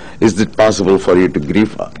 is it possible for you to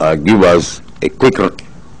give us a quick,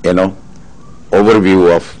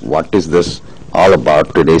 overview of what is this all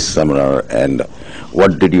about today's seminar, and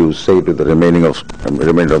what did you say to the remainder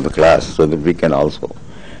of the class, so that we can also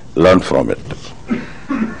learn from it?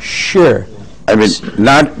 Sure. I mean,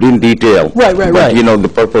 not in detail. Right. But, the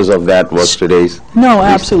purpose of that was today's. No,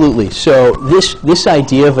 absolutely. So this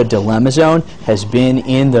idea of a dilemma zone has been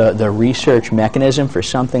in the research mechanism for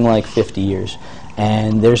something like 50 years.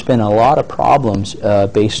 And there's been a lot of problems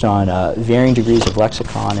based on varying degrees of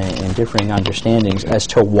lexicon and differing understandings as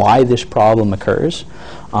to why this problem occurs.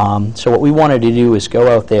 So what we wanted to do is go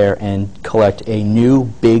out there and collect a new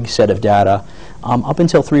big set of data. Up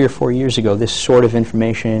until 3 or 4 years ago, this sort of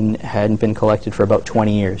information hadn't been collected for about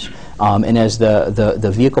 20 years. And as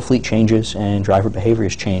the vehicle fleet changes and driver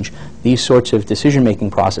behaviors change, these sorts of decision-making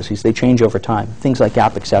processes, they change over time. Things like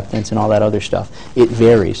gap acceptance and all that other stuff, it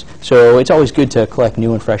varies. So it's always good to collect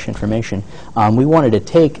new and fresh information. We wanted to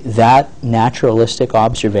take that naturalistic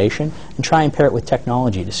observation and try and pair it with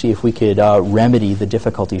technology to see if we could remedy the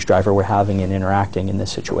difficulties driver were having in interacting in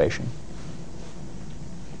this situation.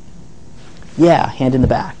 Yeah, hand in the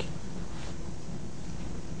back.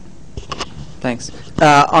 Thanks.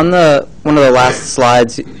 On one of the last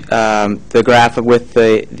slides, the graph with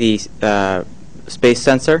the space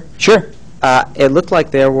sensor. Sure. It looked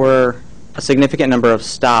like there were a significant number of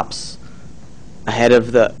stops ahead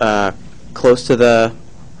of the close to the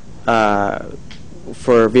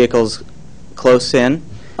for vehicles close in.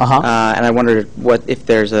 And I wondered if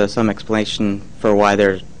there's some explanation for why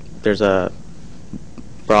there's a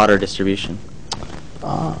broader distribution.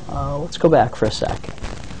 Let's go back for a sec.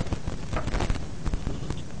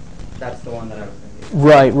 That's the one that I was thinking.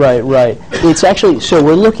 Right. It's actually, so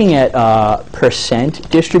we're looking at percent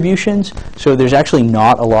distributions, so there's actually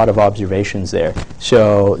not a lot of observations there.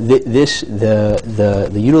 So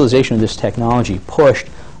the utilization of this technology pushed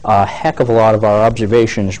a heck of a lot of our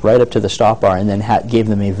observations right up to the stop bar, and then gave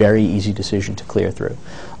them a very easy decision to clear through.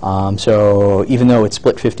 So even though it's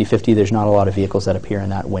split 50-50, there's not a lot of vehicles that appear in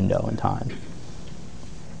that window in time.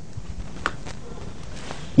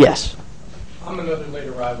 Yes? I'm another late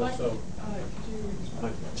arrival, so...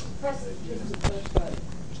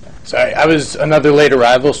 Sorry, I was another late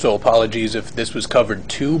arrival, so apologies if this was covered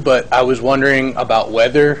too, but I was wondering about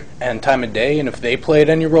weather and time of day and if they played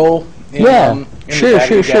any role in, Sure.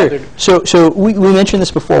 So we mentioned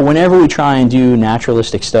this before. Whenever we try and do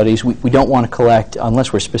naturalistic studies, we don't want to collect,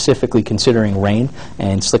 unless we're specifically considering rain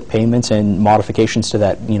and slick pavements and modifications to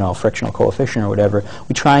that frictional coefficient or whatever.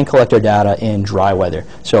 We try and collect our data in dry weather.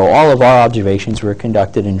 So all of our observations were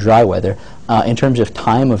conducted in dry weather. In terms of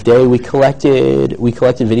time of day, we collected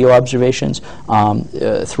video observations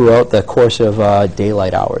throughout the course of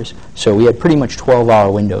daylight hours. So we had pretty much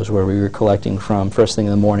 12-hour windows where we were collecting from first thing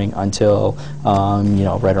in the morning until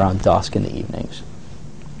right around dusk in the evenings.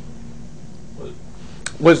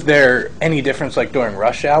 Was there any difference, like during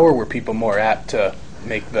rush hour, were people more apt to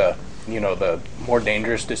make the more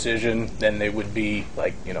dangerous decision than they would be,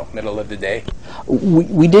 like, middle of the day?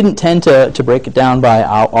 We didn't tend to break it down by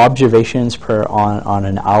our observations on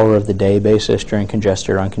an hour of the day basis during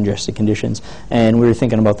congested or uncongested conditions. And we were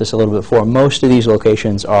thinking about this a little bit before. Most of these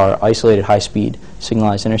locations are isolated high-speed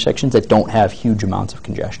signalized intersections that don't have huge amounts of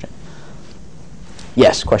congestion.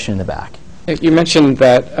 Yes, question in the back. You mentioned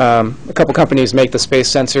that a couple companies make the space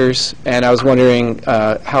sensors, and I was wondering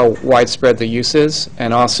how widespread the use is,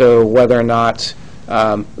 and also whether or not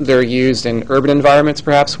they're used in urban environments,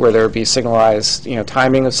 perhaps, where there would be signalized,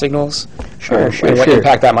 timing of signals. Sure. And what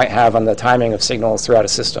impact that might have on the timing of signals throughout a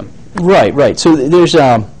system. Right. So there's,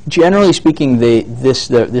 generally speaking,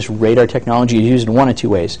 this radar technology is used in one of two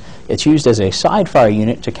ways. It's used as a side-fire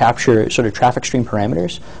unit to capture sort of traffic stream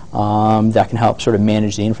parameters that can help sort of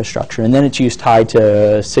manage the infrastructure. And then it's used tied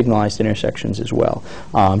to signalized intersections as well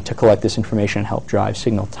to collect this information and help drive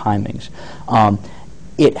signal timings.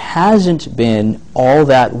 It hasn't been all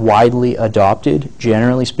that widely adopted,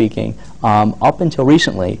 generally speaking, up until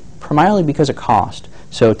recently, primarily because of cost.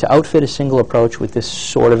 So to outfit a single approach with this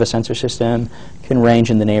sort of a sensor system can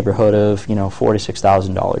range in the neighborhood of $4,000 to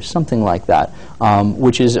 $6,000, something like that,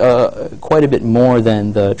 which is quite a bit more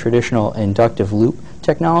than the traditional inductive loop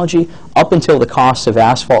technology, up until the costs of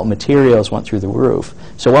asphalt materials went through the roof.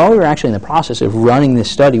 So while we were actually in the process of running this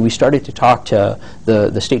study, we started to talk to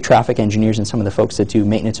the state traffic engineers and some of the folks that do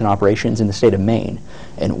maintenance and operations in the state of Maine.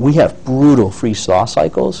 And we have brutal freeze-thaw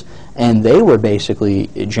cycles, and they were basically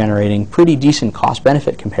generating pretty decent cost benefits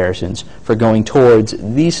cost-benefit comparisons for going towards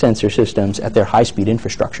these sensor systems at their high-speed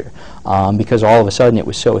infrastructure, because all of a sudden it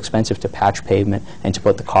was so expensive to patch pavement and to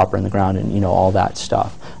put the copper in the ground and all that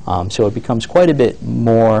stuff. So it becomes quite a bit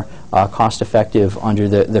more cost-effective under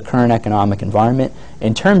the current economic environment.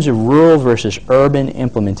 In terms of rural versus urban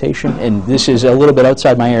implementation, and this is a little bit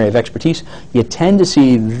outside my area of expertise, you tend to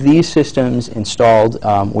see these systems installed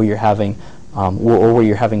where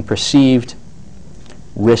you're having perceived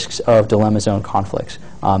risks of dilemma zone conflicts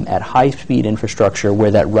at high-speed infrastructure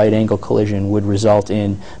where that right-angle collision would result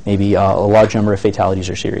in maybe a large number of fatalities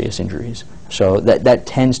or serious injuries. So that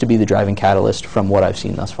tends to be the driving catalyst from what I've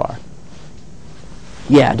seen thus far.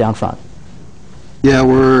 Yeah, down front. Yeah,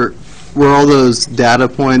 were all those data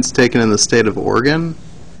points taken in the state of Oregon?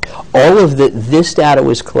 All of this data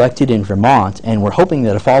was collected in Vermont, and we're hoping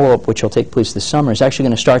that a follow-up, which will take place this summer, is actually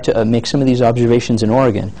going to start to make some of these observations in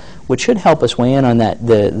Oregon, which should help us weigh in on that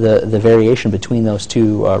the variation between those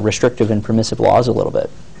two restrictive and permissive laws a little bit.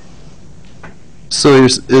 So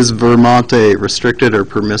is Vermont a restricted or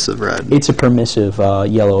permissive red? It's a permissive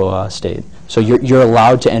yellow state. So you're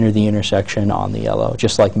allowed to enter the intersection on the yellow,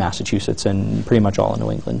 just like Massachusetts and pretty much all of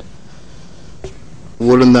New England.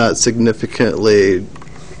 Wouldn't that significantly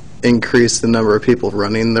increase the number of people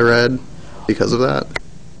running the red because of that?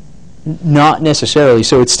 Not necessarily.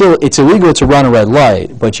 So it's illegal to run a red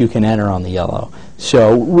light, but you can enter on the yellow.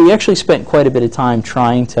 So we actually spent quite a bit of time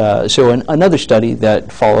trying to, another study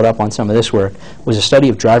that followed up on some of this work was a study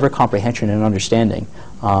of driver comprehension and understanding.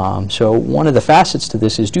 So one of the facets to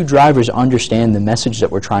this is, do drivers understand the message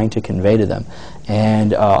that we're trying to convey to them?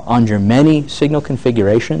 And under many signal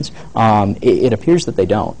configurations, it appears that they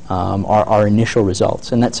don't, our initial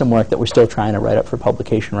results. And that's some work that we're still trying to write up for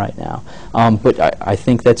publication right now. But I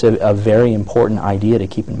think that's a very important idea to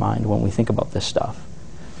keep in mind when we think about this stuff.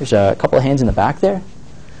 There's a couple of hands in the back there.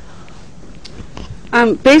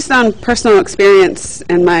 Based on personal experience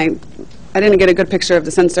and I didn't get a good picture of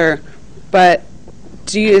the sensor, but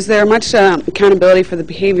is there much accountability for the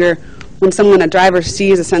behavior when a driver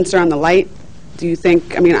sees a sensor on the light? Do you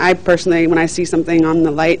think, I personally, when I see something on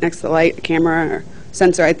the light, next to the light, a camera or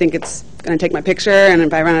sensor, I think it's going to take my picture, and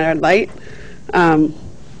if I run a red light,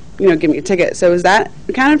 give me a ticket. So is that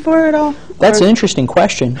accounted for at all? That's an interesting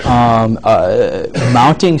question.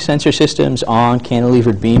 Mounting sensor systems on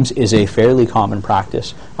cantilevered beams is a fairly common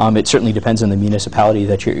practice. It certainly depends on the municipality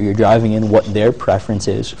that you're driving in, what their preference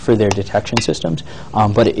is for their detection systems,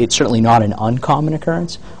 but it's certainly not an uncommon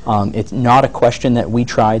occurrence. It's not a question that we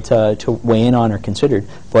tried to weigh in on or considered,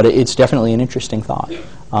 but it's definitely an interesting thought,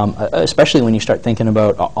 especially when you start thinking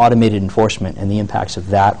about automated enforcement and the impacts of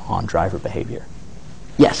that on driver behavior.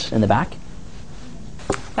 Yes, in the back.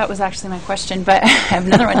 That was actually my question, but I have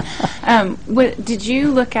another one. Did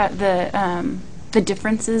you look at the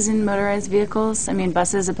differences in motorized vehicles?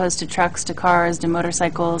 Buses opposed to trucks, to cars, to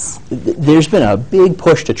motorcycles? There's been a big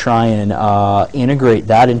push to try and integrate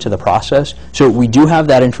that into the process. So we do have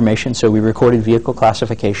that information. So we recorded vehicle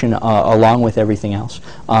classification along with everything else.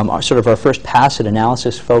 Our first pass at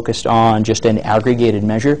analysis focused on just an aggregated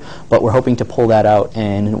measure, but we're hoping to pull that out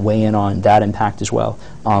and weigh in on that impact as well.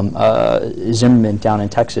 Zimmerman down in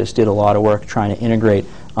Texas did a lot of work trying to integrate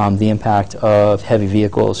the impact of heavy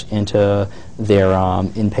vehicles into their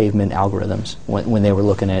in-pavement algorithms when they were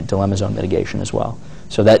looking at dilemma zone mitigation as well.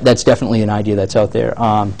 So that's definitely an idea that's out there.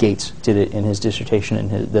 Gates did it in his dissertation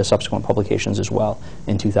and the subsequent publications as well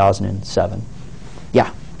in 2007.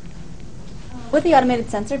 Yeah? Would the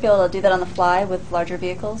automated sensor be able to do that on the fly with larger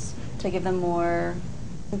vehicles to give them more,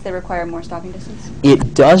 since they require more stopping distance?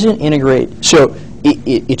 It doesn't integrate, so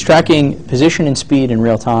it's tracking position and speed in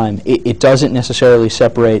real time. It doesn't necessarily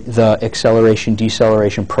separate the acceleration,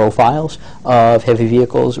 deceleration profiles of heavy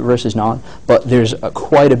vehicles versus non, but there's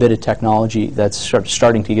quite a bit of technology that's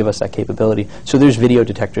starting to give us that capability. So there's video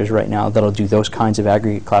detectors right now that'll do those kinds of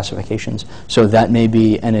aggregate classifications. So that may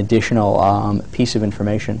be an additional piece of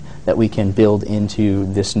information that we can build into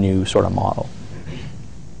this new sort of model.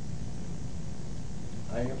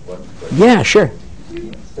 I have one question. Yeah, sure.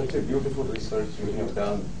 Such a beautiful research you have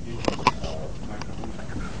done.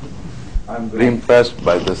 I'm very impressed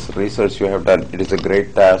by this research you have done. It is a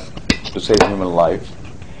great task to save human lives.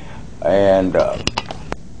 And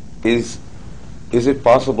is it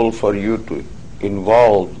possible for you to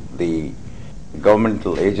involve the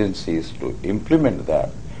governmental agencies to implement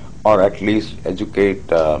that, or at least educate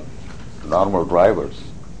normal drivers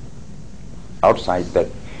outside that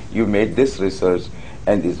you made this research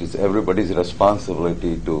and it is everybody's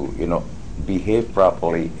responsibility to, behave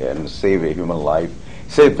properly and save a human life,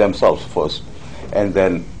 save themselves first, and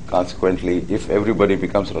then consequently, if everybody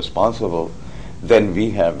becomes responsible, then we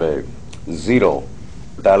have a zero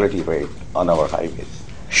fatality rate on our highways.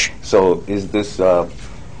 So is this,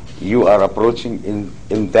 you are approaching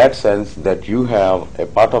in that sense that you have a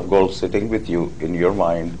pot of gold sitting with you in your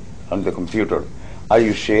mind on the computer. Are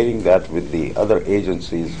you sharing that with the other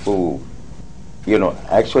agencies who,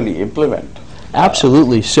 actually implement?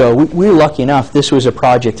 Absolutely. So we were lucky enough, this was a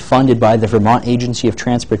project funded by the Vermont Agency of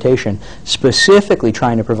Transportation, specifically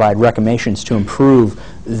trying to provide recommendations to improve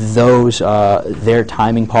those, their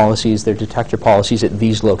timing policies, their detector policies at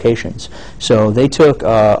these locations. So they took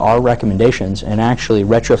our recommendations and actually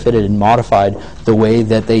retrofitted and modified the way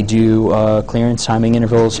that they do clearance, timing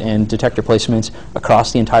intervals, and detector placements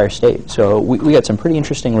across the entire state. So we got some pretty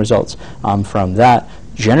interesting results from that.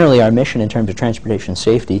 Generally, our mission in terms of transportation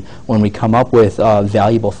safety, when we come up with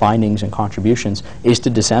valuable findings and contributions, is to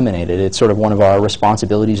disseminate it. It's sort of one of our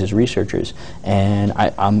responsibilities as researchers. And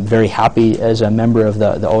I'm very happy as a member of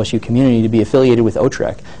the OSU community to be affiliated with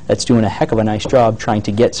OTREC. That's doing a heck of a nice job trying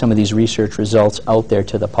to get some of these research results out there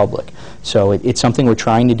to the public. So it's something we're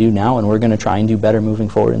trying to do now, and we're going to try and do better moving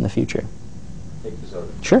forward in the future. Thank you, sir.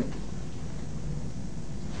 Sure.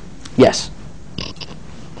 Yes.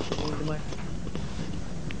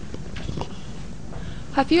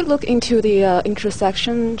 Have you looked into the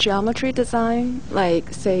intersection geometry design?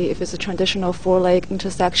 Like, say, if it's a traditional four-leg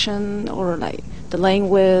intersection, or like the lane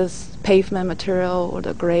width, pavement material, or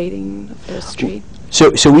the grading of the street?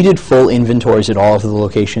 So we did full inventories at all of the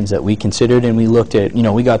locations that we considered, and we looked at,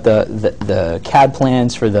 we got the CAD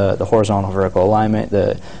plans for the horizontal vertical alignment,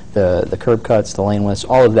 the curb cuts, the lane widths,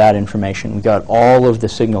 all of that information. We got all of the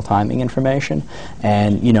signal timing information,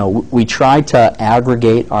 and we tried to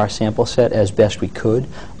aggregate our sample set as best we could,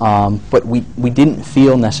 but we didn't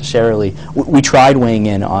feel necessarily, we tried weighing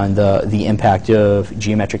in on the impact of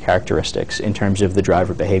geometric characteristics in terms of the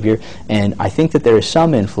driver behavior, and I think that there is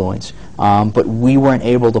some influence, but we weren't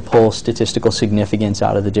able to pull statistical significance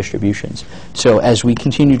out of the distributions. So as we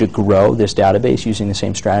continue to grow this database using the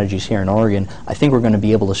same strategies here in Oregon, I think we're going to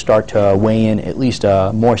be able to start to weigh in at least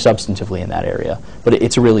more substantively in that area. But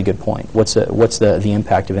it's a really good point. What's the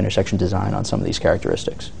impact of intersection design on some of these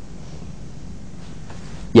characteristics?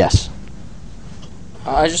 Yes.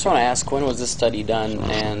 I just want to ask, when was this study done,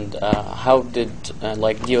 and how did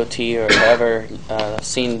like DOT or whoever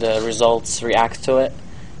seen the results react to it,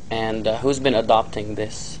 and who's been adopting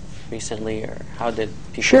this recently, or how did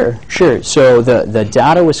people? Sure. So the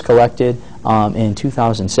data was collected in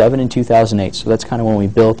 2007 and 2008, so that's kind of when we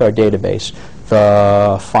built our database.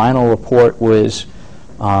 The final report was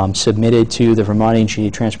submitted to the Vermont Agency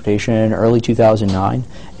of Transportation in early 2009,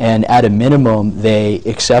 and at a minimum they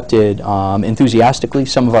accepted enthusiastically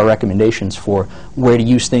some of our recommendations for where to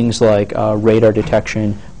use things like radar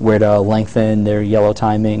detection, where to lengthen their yellow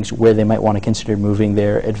timings, where they might want to consider moving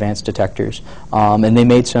their advanced detectors, and they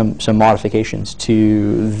made some modifications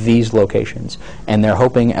to these locations, and they're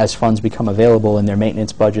hoping as funds become available in their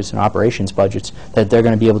maintenance budgets and operations budgets that they're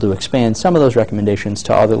going to be able to expand some of those recommendations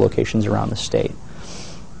to other locations around the state.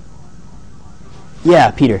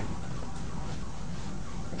 Yeah, Peter.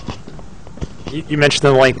 You mentioned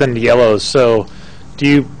the lengthened yellows. So,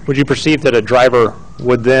 would you perceive that a driver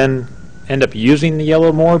would then end up using the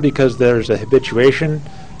yellow more because there's a habituation?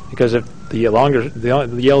 Because if the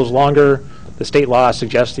yellow's longer, the state law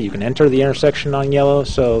suggests that you can enter the intersection on yellow.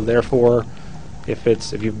 So therefore, if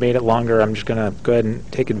you've made it longer, I'm just going to go ahead and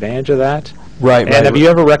take advantage of that. Right. And have you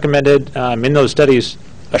ever recommended in those studies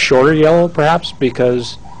a shorter yellow, perhaps,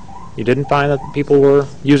 because you didn't find that people were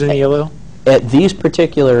using the yellow? At these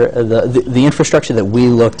particular, the infrastructure that we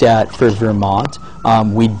looked at for Vermont,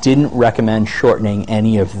 we didn't recommend shortening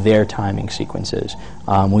any of their timing sequences.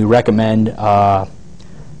 We recommend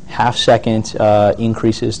half-second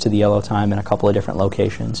increases to the yellow time in a couple of different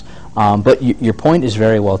locations. But your point is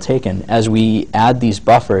very well taken. As we add these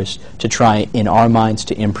buffers to try, in our minds,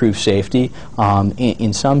 to improve safety,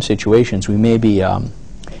 in some situations we may be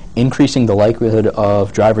increasing the likelihood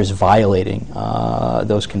of drivers violating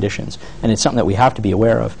those conditions. And it's something that we have to be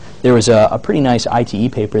aware of. There was a pretty nice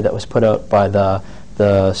ITE paper that was put out by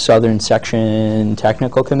the Southern Section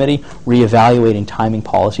Technical Committee reevaluating timing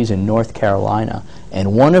policies in North Carolina.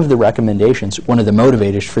 And one of the recommendations, one of the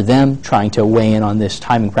motivators for them trying to weigh in on this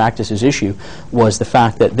timing practices issue was the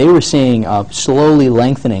fact that they were seeing slowly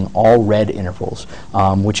lengthening all red intervals,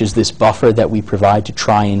 which is this buffer that we provide to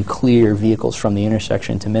try and clear vehicles from the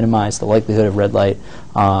intersection to minimize the likelihood of red light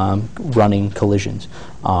running collisions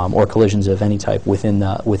or collisions of any type within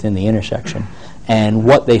the intersection. And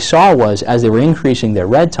what they saw was, as they were increasing their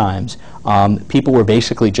red times, people were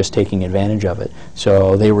basically just taking advantage of it.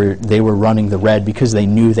 So they were running the red because they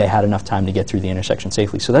knew they had enough time to get through the intersection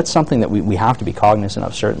safely. So that's something that we have to be cognizant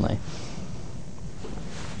of, certainly.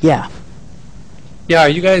 Yeah. Yeah, are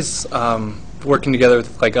you guys working together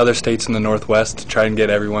with like other states in the Northwest to try and get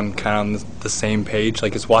everyone kind of on the same page?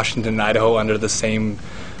 Like, is Washington and Idaho under the same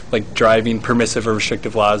like driving permissive or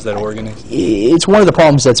restrictive laws that Oregon is? It's one of the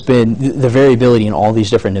problems that's been, the variability in all these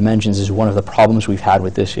different dimensions is one of the problems we've had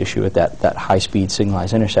with this issue at that high-speed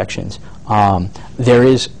signalized intersections. There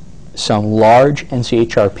is some large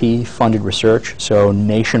NCHRP-funded research, so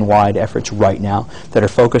nationwide efforts right now, that are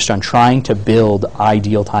focused on trying to build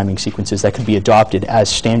ideal timing sequences that could be adopted as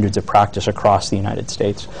standards of practice across the United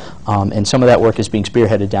States. And some of that work is being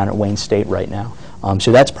spearheaded down at Wayne State right now.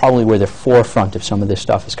 So that's probably where the forefront of some of this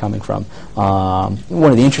stuff is coming from.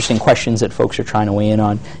 One of the interesting questions that folks are trying to weigh in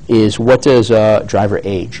on is, what does driver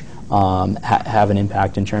age have an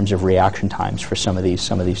impact in terms of reaction times for some of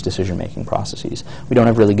these decision-making processes? We don't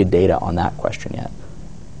have really good data on that question yet.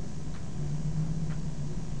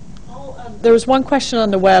 There was one question on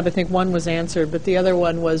the web, I think one was answered, but the other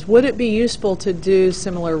one was, would it be useful to do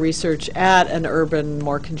similar research at an urban,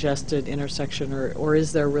 more congested intersection, or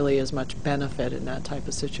is there really as much benefit in that type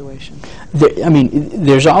of situation? I mean,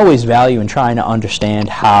 there's always value in trying to understand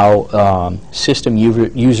how system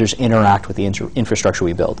users interact with the infrastructure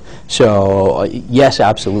we build. So yes,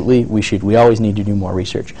 absolutely, we always need to do more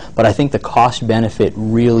research, but I think the cost benefit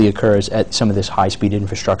really occurs at some of this high-speed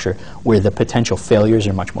infrastructure where the potential failures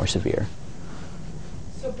are much more severe.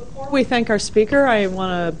 We thank our speaker. I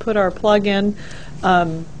want to put our plug in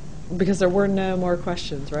because there were no more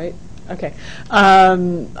questions, right? Okay.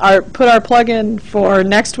 Put our plug in for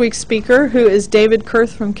next week's speaker, who is David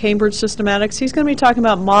Kurth from Cambridge Systematics. He's going to be talking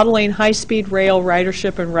about modeling high-speed rail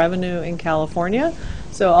ridership and revenue in California.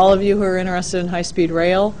 So all of you who are interested in high-speed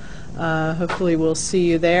rail, hopefully we'll see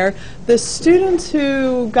you there. The students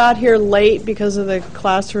who got here late because of the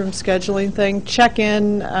classroom scheduling thing, check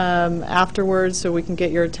in afterwards so we can get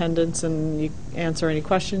your attendance and you answer any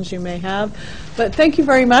questions you may have. But thank you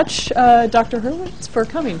very much, Dr. Hurwitz, for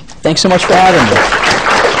coming. Thanks so much for having me.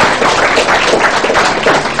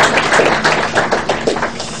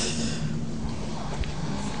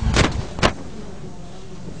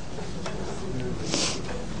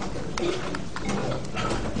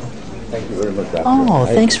 Thank you very much, Doctor. Oh,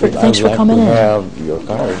 thanks for I'd like coming to in. have your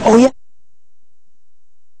card. Oh yeah.